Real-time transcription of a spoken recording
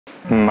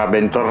Ma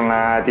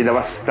bentornati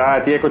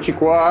Davastati, eccoci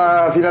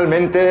qua,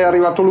 finalmente è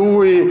arrivato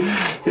lui,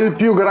 il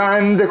più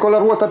grande, con la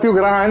ruota più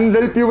grande,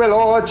 il più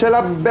veloce,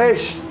 la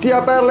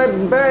bestia per le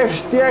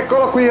bestie,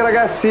 eccolo qui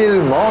ragazzi, il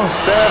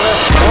Monster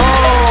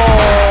Pro!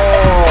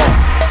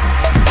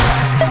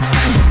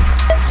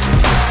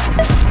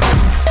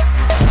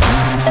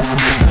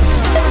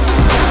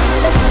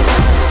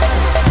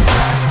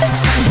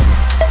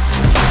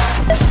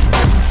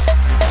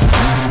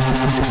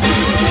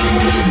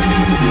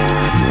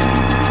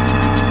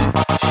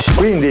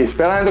 Quindi,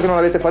 sperando che non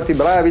avete fatti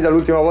bravi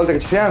dall'ultima volta che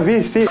ci siamo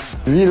visti,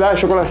 vi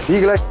lascio con la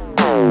sigla.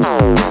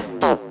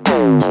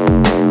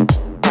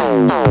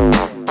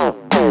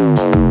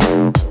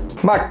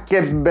 Ma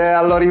che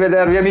bello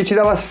rivedervi amici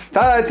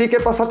Davastati, che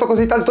è passato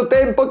così tanto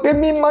tempo, che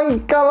mi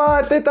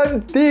mancavate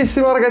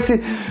tantissimo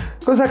ragazzi.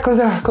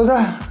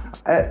 Cosa?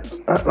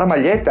 La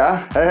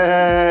maglietta?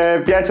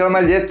 Piace la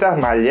maglietta?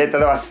 Maglietta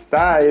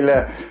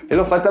Davastyle. E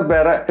l'ho fatta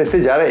per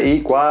festeggiare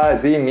i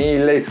quasi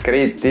 1000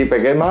 iscritti,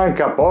 perché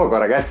manca poco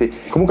ragazzi.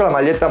 Comunque la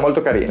maglietta è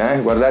molto carina,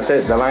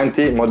 guardate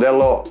davanti,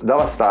 modello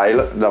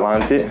Davastyle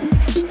davanti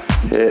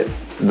e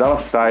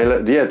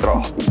Davastyle dietro.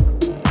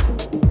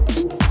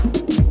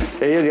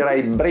 E io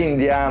direi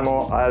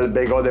brindiamo al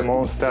Begode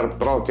Monster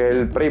Pro, che è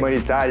il primo in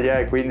Italia,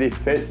 e quindi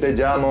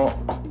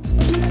festeggiamo.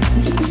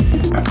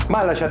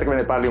 Ma lasciate che ve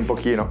ne parli un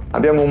pochino.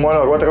 Abbiamo un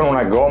monoruota con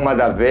una gomma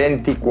da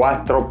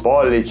 24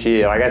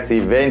 pollici, ragazzi,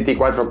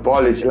 24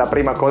 pollici. La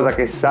prima cosa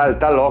che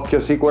salta all'occhio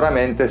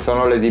sicuramente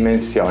sono le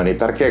dimensioni,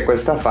 perché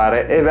questo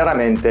affare è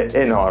veramente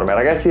enorme,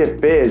 ragazzi, e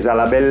pesa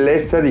la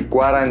bellezza di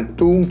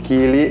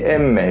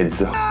 41,5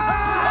 kg.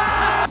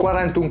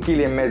 41,5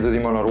 kg di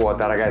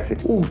monoruota ragazzi,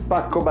 un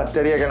pacco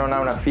batteria che non ha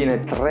una fine,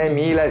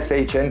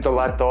 3600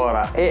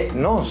 Wh, e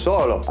non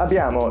solo,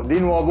 abbiamo di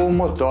nuovo un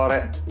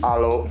motore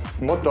halo,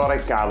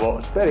 motore cavo.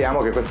 Speriamo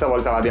che questa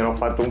volta l'abbiano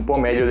fatto un po'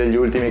 meglio degli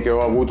ultimi che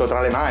ho avuto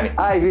tra le mani.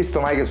 Hai visto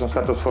mai che sono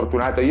stato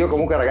sfortunato? Io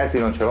comunque ragazzi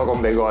non ce l'ho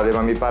con Begode,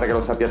 ma mi pare che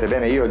lo sappiate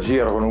bene, io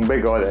giro con un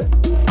Begode.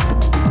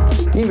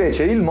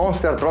 Invece il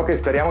Monster Pro, che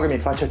speriamo che mi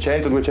faccia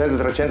 100, 200,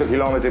 300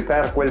 km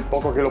per quel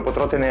poco che lo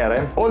potrò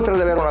tenere, oltre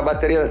ad avere una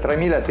batteria da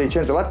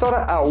 3600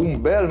 Wh, ha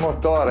un bel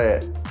motore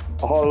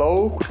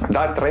hollow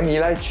da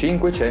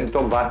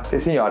 3500 watt, e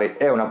signori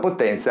è una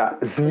potenza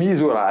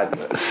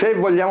smisurata. Se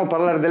vogliamo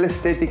parlare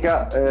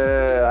dell'estetica,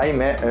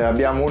 ahimè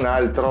abbiamo un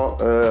altro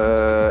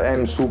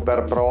M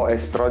Super Pro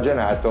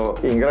estrogenato,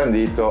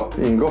 ingrandito,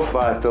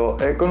 ingoffato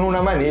e con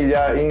una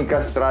maniglia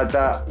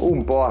incastrata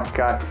un po' a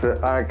cazzo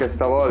anche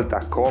stavolta,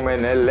 come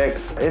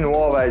nell'ex. È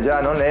nuova e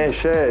già non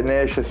esce,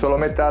 ne esce solo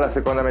metà, la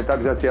seconda metà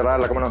bisogna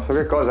tirarla come non so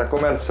che cosa.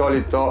 Come al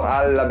solito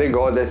alla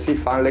Begode si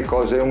fanno le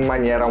cose in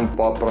maniera un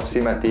po'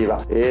 approssimativa,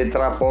 e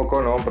tra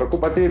poco non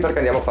preoccupatevi perché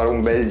andiamo a fare un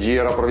bel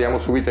giro, proviamo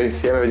subito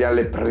insieme, vediamo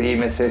le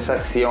prime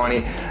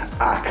sensazioni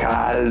a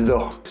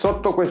caldo.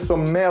 Sotto questo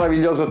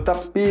meraviglioso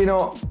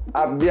tappino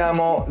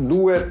abbiamo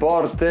due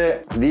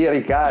porte di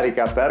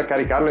ricarica per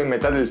caricarlo in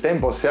metà del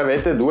tempo se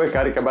avete due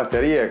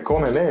caricabatterie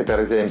come me per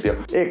esempio,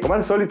 e come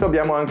al solito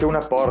abbiamo anche una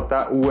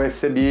porta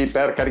USB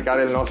per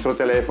caricare il nostro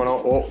telefono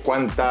o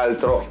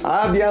quant'altro.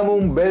 Abbiamo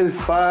un bel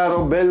faro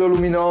bello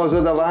luminoso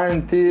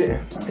davanti,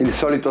 il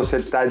solito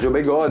settaggio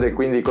Begode,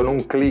 quindi con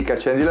un clic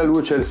accendi la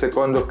luce, il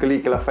secondo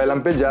clic la fai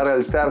lampeggiare,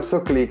 al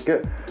terzo clic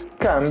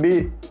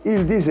cambi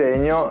il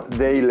disegno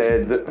dei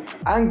LED.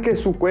 Anche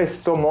su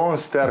questo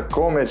Monster,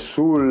 come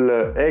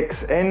sul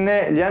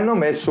XN, gli hanno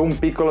messo un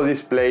piccolo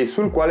display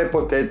sul quale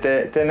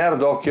potete tenere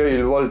d'occhio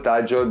il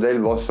voltaggio del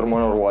vostro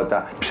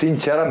monoruota.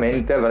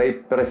 Sinceramente avrei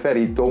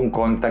preferito un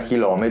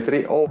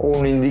contachilometri o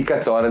un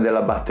indicatore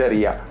della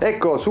batteria.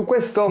 Ecco, su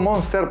questo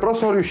Monster Pro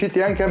sono riusciti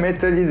anche a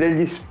mettergli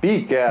degli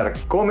speaker.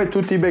 Come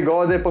tutti i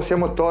Begode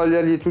possiamo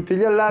togliergli tutti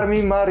gli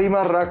allarmi, ma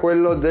rimarrà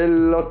quello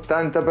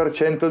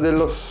dell'80%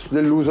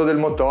 dell'uso del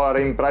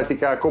motore. In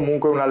pratica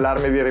comunque un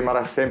allarme vi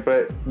rimarrà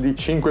sempre di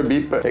 5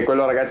 bip, e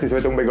quello ragazzi, se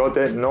avete un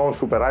Begode non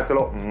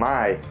superatelo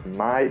mai.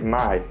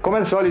 Come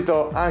al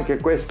solito anche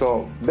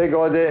questo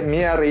Begode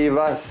mi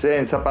arriva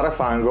senza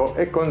parafango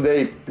e con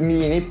dei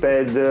mini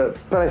pad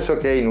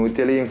pressoché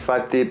inutili,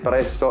 infatti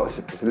presto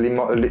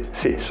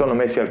sì, sono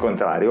messi al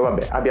contrario.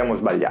 Vabbè, abbiamo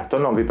sbagliato,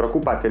 non vi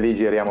preoccupate, li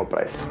giriamo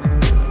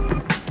presto.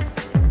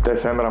 Te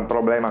sembra un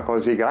problema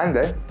così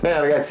grande? Bene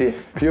ragazzi,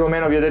 più o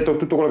meno vi ho detto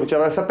tutto quello che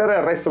c'era da sapere,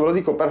 il resto ve lo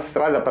dico per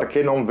strada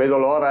perché non vedo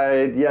l'ora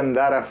di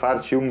andare a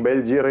farci un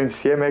bel giro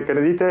insieme, che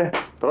ne dite?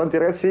 Pronti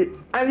ragazzi?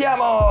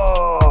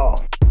 Andiamo!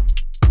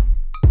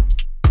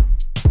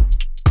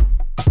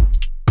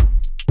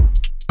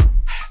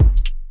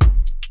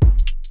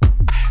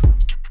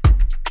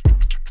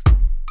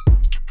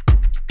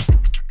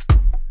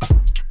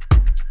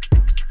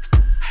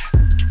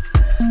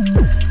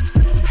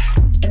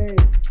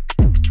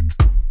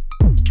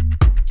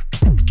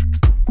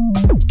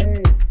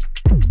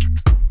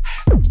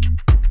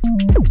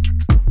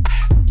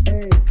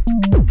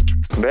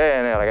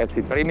 Bene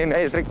ragazzi, primi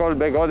metri col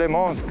Begode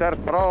Monster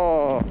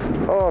Pro.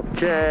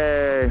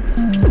 Ok,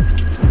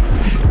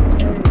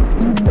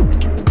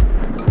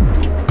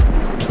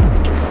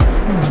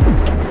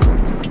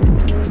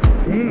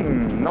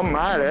 non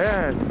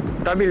male,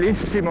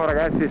 stabilissimo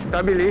ragazzi,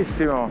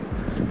 stabilissimo,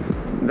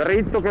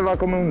 dritto che va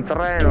come un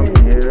treno.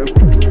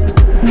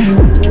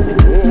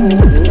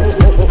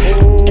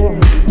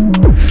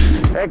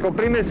 Ecco,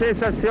 prime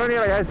sensazioni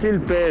ragazzi,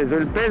 il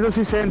peso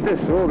si sente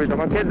subito,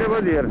 ma che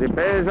devo dirti,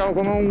 pesa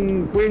come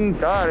un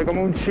quintale, come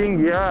un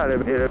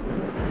cinghiale.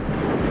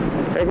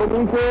 E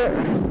comunque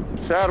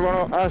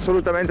servono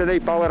assolutamente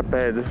dei power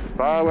pad,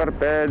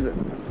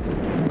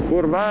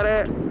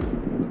 curvare,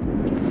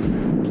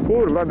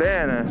 curva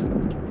bene,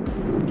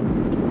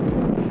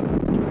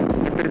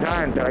 è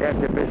pesante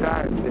ragazzi, è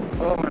pesante,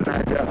 oh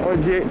mannaggia,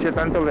 oggi c'è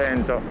tanto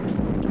vento,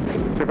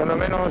 secondo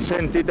me non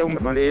sentite un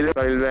manile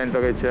per il vento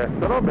che c'è,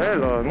 però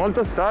bello,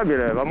 molto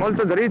stabile, va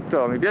molto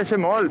dritto, mi piace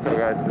molto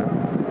ragazzi.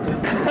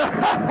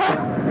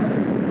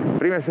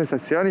 Prime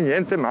sensazioni,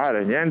 niente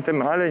male,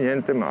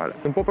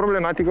 un po'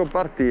 problematico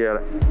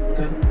partire,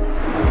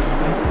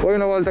 poi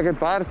una volta che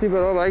parti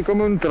però vai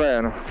come un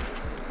treno,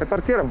 e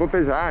partire è un po'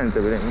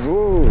 pesante.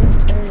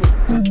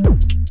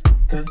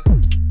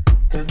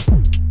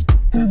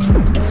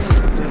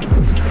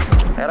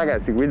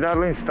 Ragazzi,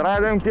 guidarlo in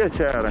strada è un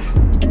piacere,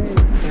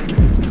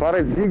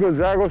 fare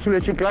zigo-zago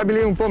sulle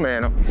ciclabili un po'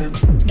 meno,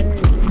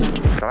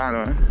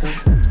 strano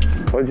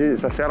oggi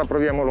stasera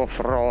proviamo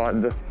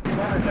l'off-road.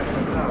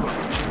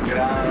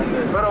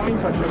 Grande, però mi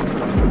faccio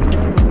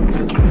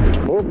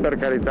per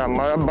carità,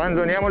 ma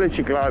abbandoniamo le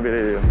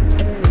ciclabili,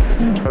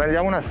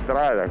 prendiamo una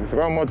strada, questo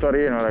qua è un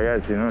motorino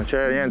ragazzi, non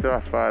c'è niente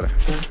da fare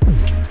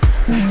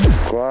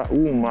qua.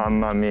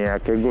 Mamma mia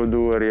che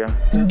goduria,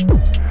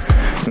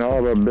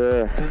 no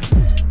vabbè,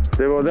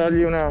 devo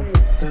dargli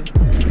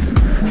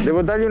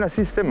una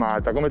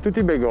sistemata, come tutti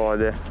i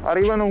Begode,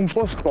 arrivano un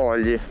po'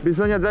 spogli,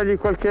 bisogna dargli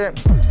qualche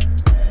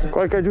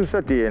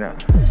aggiustatina,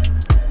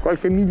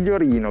 qualche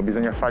migliorino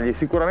bisogna fargli,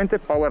 sicuramente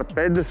power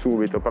pad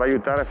subito per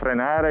aiutare a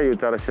frenare,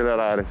 aiutare a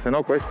accelerare, se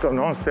no questo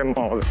non si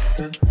muove.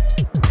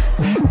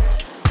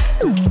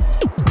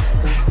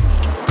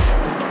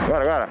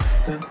 Guarda,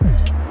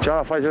 c'ha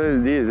la faccia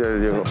del diesel,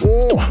 dico.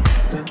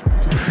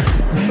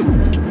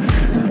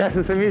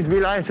 Adesso se mi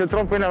sbilancio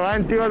troppo in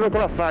avanti vado con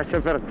la faccia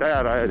per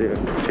terra, dico.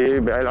 Sì,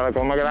 bella la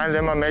gomma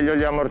grande, ma meglio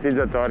gli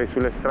ammortizzatori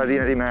sulle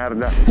stradine di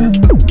merda.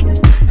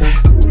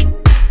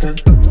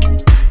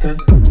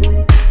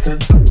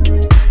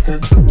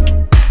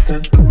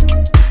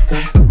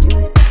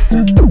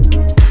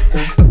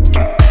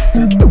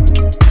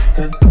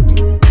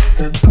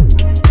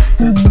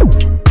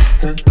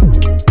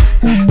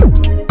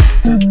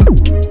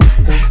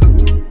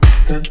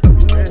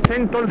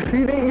 Sento il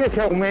feeling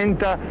che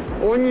aumenta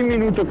ogni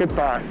minuto che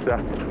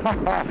passa.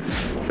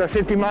 Sta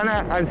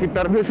settimana, anzi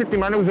per 2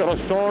 settimane userò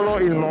solo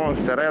il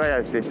Monster,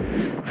 ragazzi,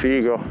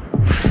 figo.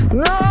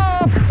 No!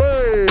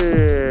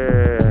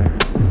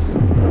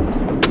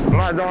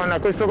 Madonna,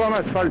 questo qua mi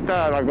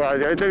asfaltava,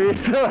 guardi, avete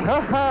visto?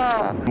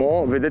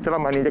 Mo, vedete la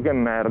maniglia che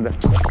merda.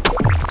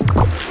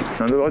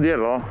 Non dovevo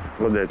dirlo?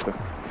 L'ho detto.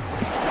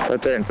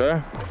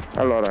 Attento,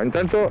 Allora,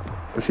 intanto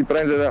si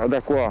prende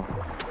da qua,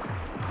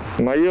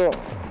 ma io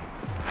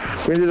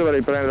quindi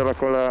dovrei prenderla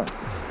con la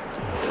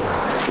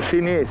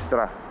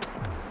sinistra.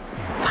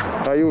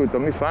 Aiuto,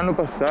 mi fanno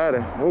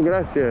passare. Oh,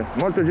 grazie,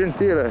 molto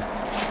gentile.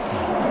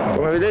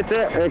 Come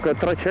vedete, ecco,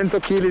 300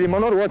 kg di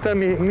monoruota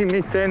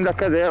mi tende a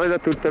cadere da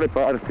tutte le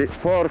parti.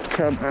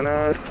 Porca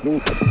banana.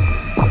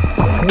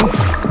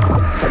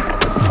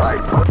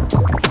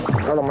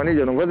 La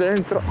maniglia non va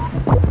dentro.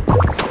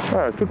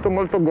 Tutto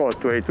molto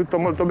Gotway, tutto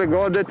molto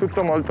Begode,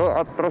 tutto molto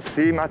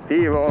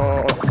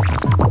approssimativo.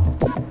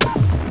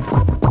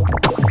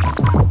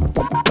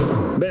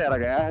 Bene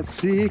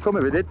ragazzi, come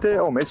vedete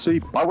ho messo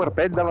i power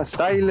pad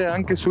Davastyle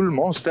anche sul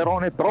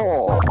Monsterone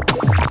Pro.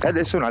 E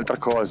adesso un'altra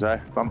cosa,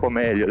 va un po'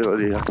 meglio devo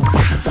dire.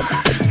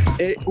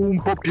 È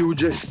un po' più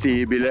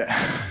gestibile.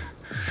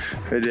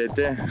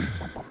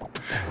 Vedete?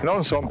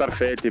 Non sono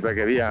perfetti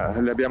perché via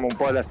li abbiamo un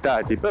po'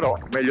 adattati, però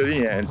meglio di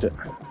niente.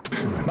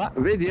 Ma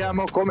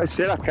vediamo come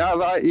se la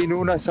cava in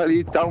una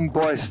salita un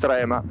po'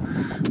 estrema.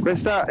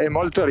 Questa è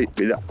molto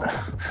ripida.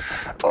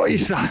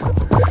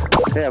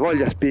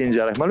 Voglia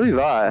spingere, ma lui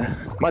va,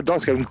 ma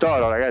Dosca è un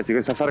toro ragazzi,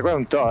 questo affare qua è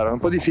un toro, è un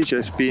po'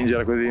 difficile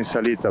spingere così in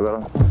salita però.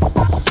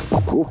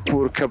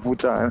 Porca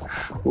puttana,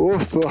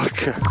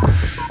 porca.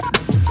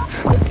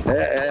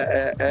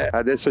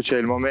 Adesso c'è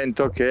il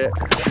momento che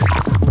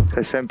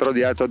è sempre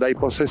odiato dai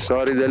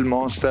possessori del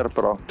Monster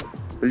Pro,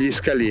 gli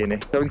scalini.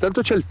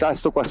 Intanto c'è il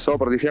tasto qua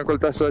sopra, di fianco al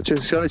tasto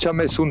d'accensione ci ha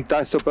messo un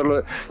tasto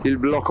per il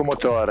blocco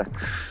motore,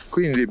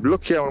 quindi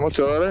blocchiamo il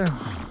motore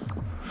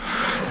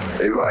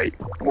e vai.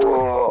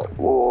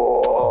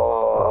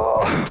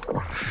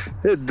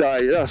 E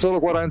dai, solo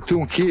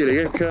 41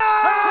 kg, che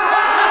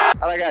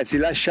Ragazzi,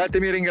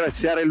 lasciatemi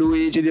ringraziare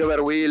Luigi di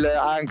Overwheel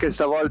anche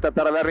stavolta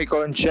per avermi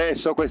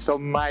concesso questo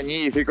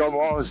magnifico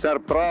Monster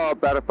Pro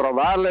per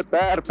provarlo e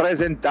per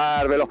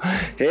presentarvelo.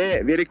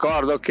 E vi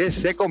ricordo che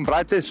se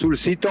comprate sul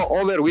sito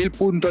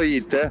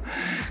overwheel.it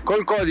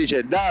col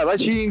codice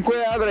DAVA5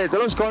 avrete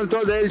lo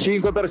sconto del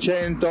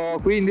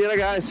 5%. Quindi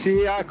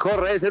ragazzi,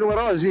 accorrete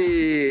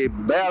numerosi.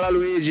 Bella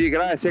Luigi,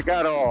 grazie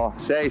caro,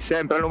 sei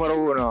sempre il numero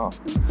uno.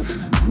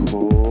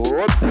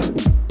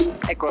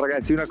 Ecco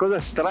ragazzi, una cosa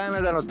strana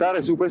da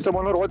notare su questa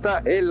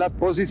monoruota è la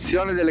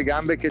posizione delle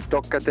gambe che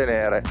tocca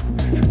tenere.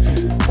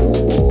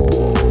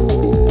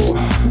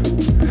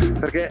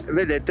 Perché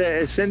vedete,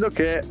 essendo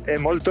che è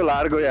molto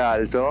largo e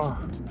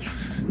alto,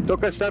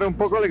 tocca stare un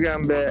po' con le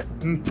gambe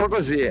un po'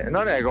 così,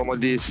 non è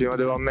comodissimo,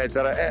 devo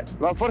ammettere,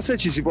 ma forse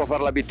ci si può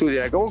fare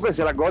l'abitudine. Comunque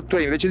se la Gotto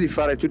invece di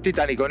fare tutti i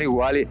taniconi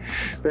uguali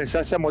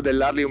pensasse a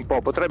modellarli un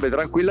po', potrebbe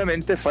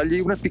tranquillamente fargli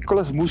una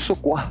piccola smusso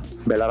qua.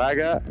 Bella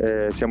raga,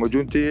 siamo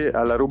giunti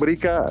alla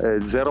rubrica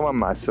Zero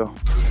m'ammazzo.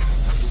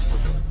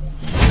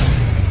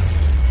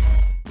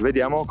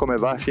 Vediamo come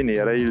va a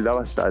finire il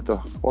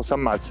Davastato, o si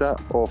ammazza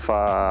o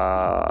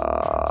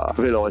fa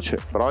veloce.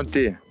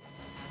 Pronti?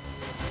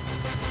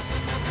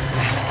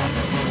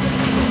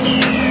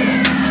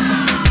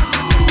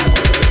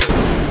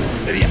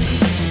 E via.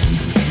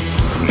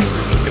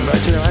 Le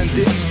braccia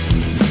davanti.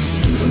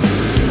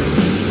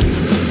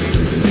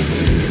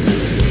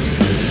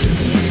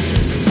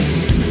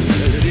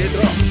 Braccia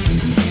dietro.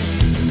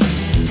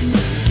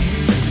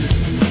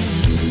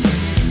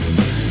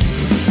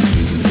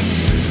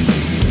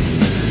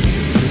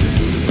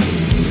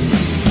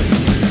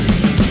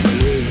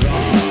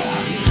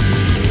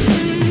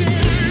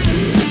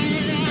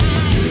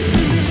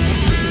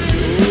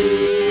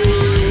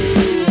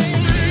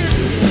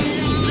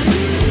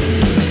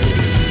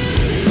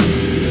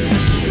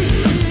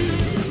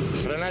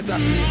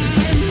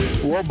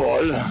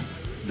 Wobble,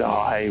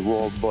 dai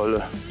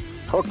wobble.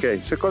 Ok,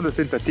 secondo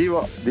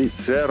tentativo di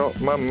Zero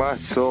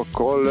m'ammazzo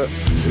col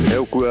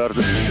EUC.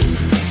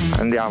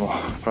 Andiamo,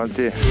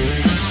 pronti?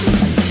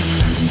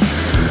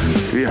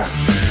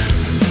 Via.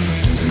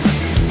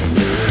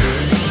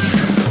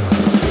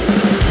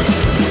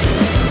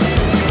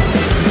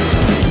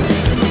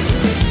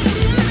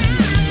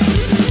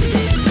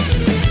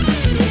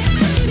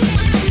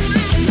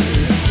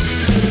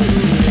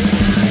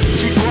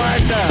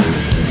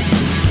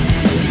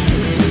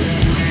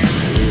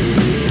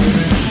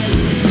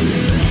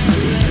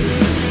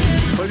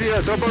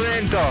 Troppo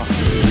vento.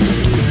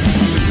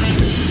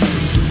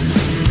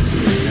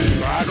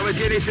 Ma come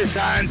tieni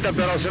 60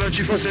 però, se non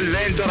ci fosse il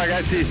vento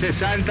ragazzi, i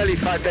 60 li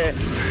fate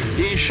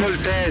in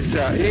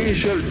scioltezza, in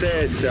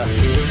scioltezza.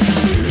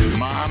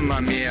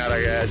 Mamma mia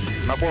ragazzi,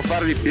 ma può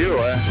far di più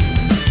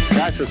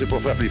cazzo, si può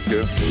far di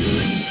più.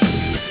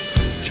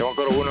 Facciamo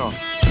ancora uno.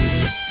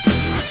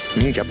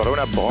 Minchia, però è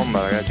una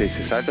bomba ragazzi, i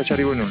 60 ci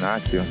arrivo in un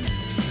attimo.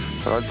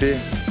 Pronti?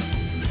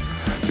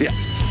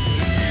 Via.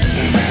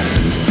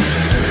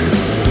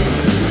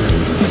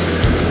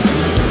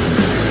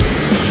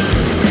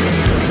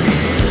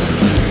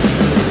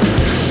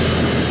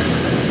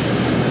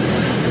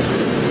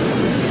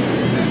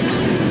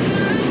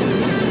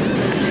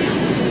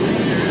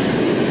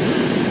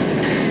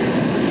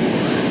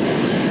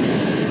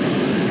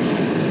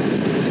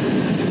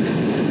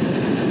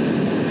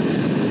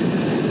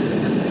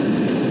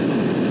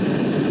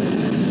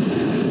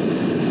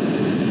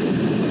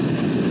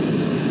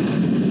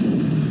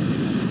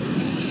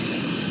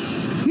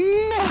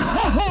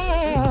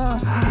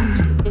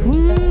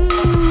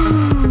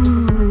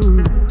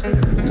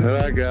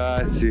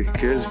 Ragazzi,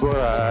 che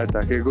sborata,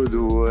 che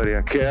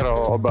goduria, che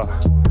roba.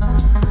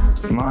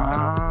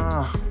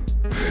 Ma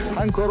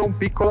ancora un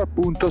piccolo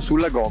appunto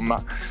sulla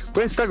gomma.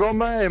 Questa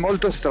gomma è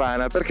molto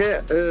strana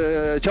perché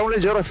c'ha un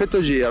leggero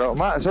effetto giro,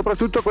 ma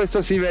soprattutto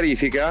questo si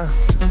verifica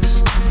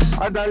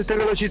ad alte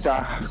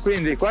velocità,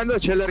 quindi quando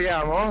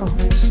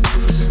acceleriamo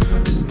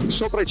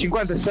sopra i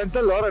 50-60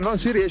 all'ora non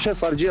si riesce a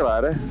far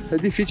girare, è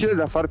difficile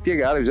da far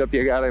piegare, bisogna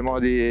piegare in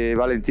modi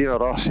Valentino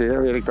Rossi,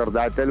 vi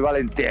ricordate il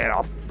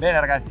Valentino? Bene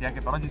ragazzi,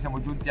 anche per oggi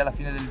siamo giunti alla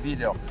fine del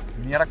video.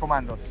 Mi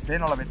raccomando, se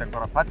non l'avete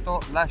ancora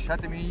fatto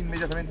lasciatemi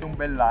immediatamente un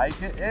bel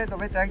like e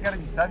dovete anche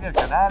registrarvi al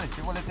canale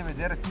se volete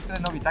vedere tutte le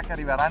novità che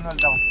arriveranno al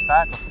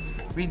Davastato,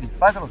 quindi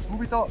fatelo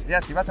subito e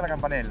attivate la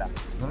campanella.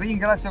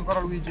 Ringrazio ancora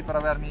Luigi per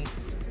avermi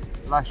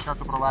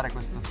lasciato provare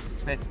questo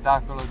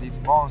spettacolo di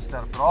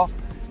Monster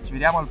Pro. Ci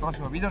vediamo al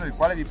prossimo video nel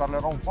quale vi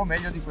parlerò un po'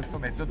 meglio di questo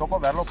mezzo dopo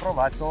averlo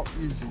provato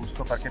il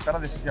giusto, perché per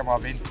adesso siamo a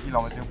 20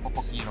 km, un po'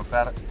 pochino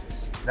per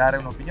dare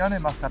un'opinione,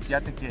 ma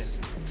sappiate che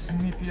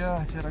mi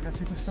piace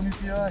ragazzi, questo mi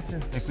piace.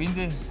 E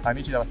quindi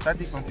amici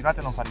Davastati, continuate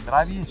a non fare i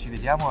bravi e ci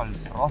vediamo al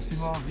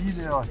prossimo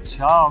video.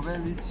 Ciao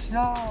belli,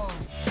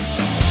 ciao!